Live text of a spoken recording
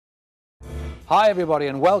Hi everybody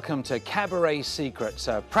and welcome to Cabaret Secrets,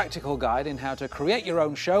 a practical guide in how to create your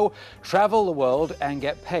own show, travel the world and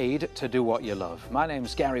get paid to do what you love. My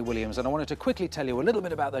name's Gary Williams and I wanted to quickly tell you a little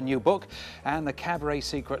bit about the new book and the Cabaret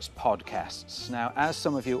Secrets podcasts. Now, as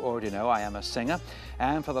some of you already know, I am a singer,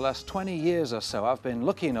 and for the last 20 years or so I've been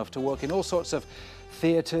lucky enough to work in all sorts of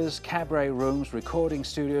theatres, cabaret rooms, recording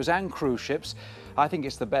studios and cruise ships. I think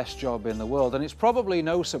it's the best job in the world, and it's probably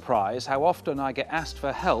no surprise how often I get asked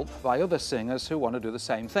for help by other singers who want to do the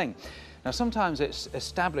same thing. Now, sometimes it's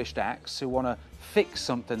established acts who want to fix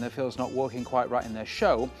something that feels not working quite right in their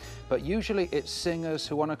show, but usually it's singers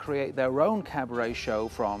who want to create their own cabaret show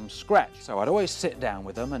from scratch. So I'd always sit down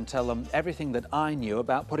with them and tell them everything that I knew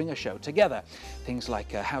about putting a show together. Things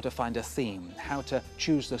like how to find a theme, how to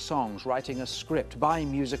choose the songs, writing a script,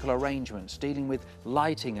 buying musical arrangements, dealing with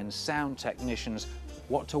lighting and sound technicians,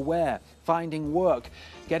 what to wear, finding work,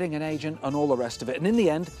 getting an agent and all the rest of it. And in the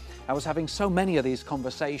end, I was having so many of these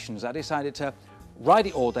conversations, I decided to write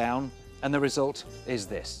it all down, and the result is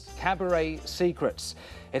this, Cabaret Secrets.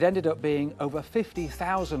 It ended up being over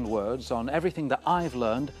 50,000 words on everything that I've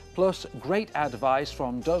learned, plus great advice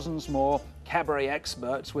from dozens more cabaret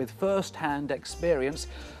experts with first-hand experience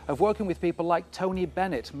of working with people like Tony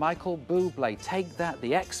Bennett, Michael Bublé, Take That,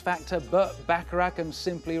 The X Factor, Burt Bacharach and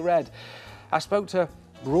Simply Red. I spoke to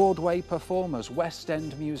Broadway performers, West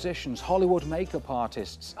End musicians, Hollywood makeup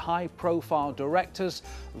artists, high-profile directors,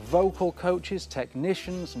 vocal coaches,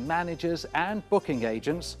 technicians, managers and booking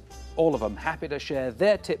agents, all of them happy to share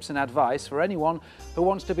their tips and advice for anyone who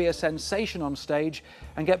wants to be a sensation on stage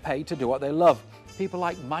and get paid to do what they love. People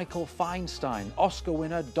like Michael Feinstein, Oscar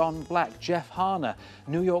winner Don Black, Jeff Harner,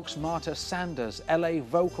 New York's Marta Sanders, LA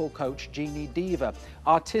vocal coach Jeannie Diva,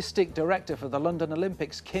 artistic director for the London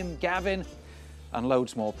Olympics Kim Gavin, and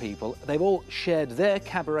loads more people. They've all shared their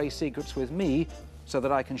cabaret secrets with me so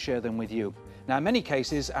that I can share them with you. Now, in many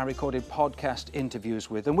cases, I recorded podcast interviews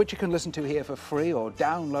with them, which you can listen to here for free or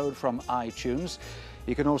download from iTunes.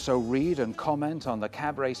 You can also read and comment on the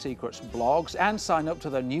Cabaret Secrets blogs and sign up to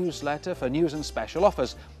the newsletter for news and special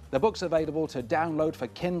offers. The book's available to download for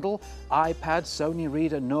Kindle, iPad, Sony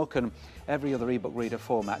Reader, Nook and every other ebook reader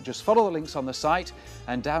format. Just follow the links on the site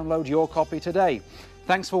and download your copy today.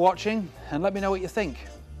 Thanks for watching and let me know what you think.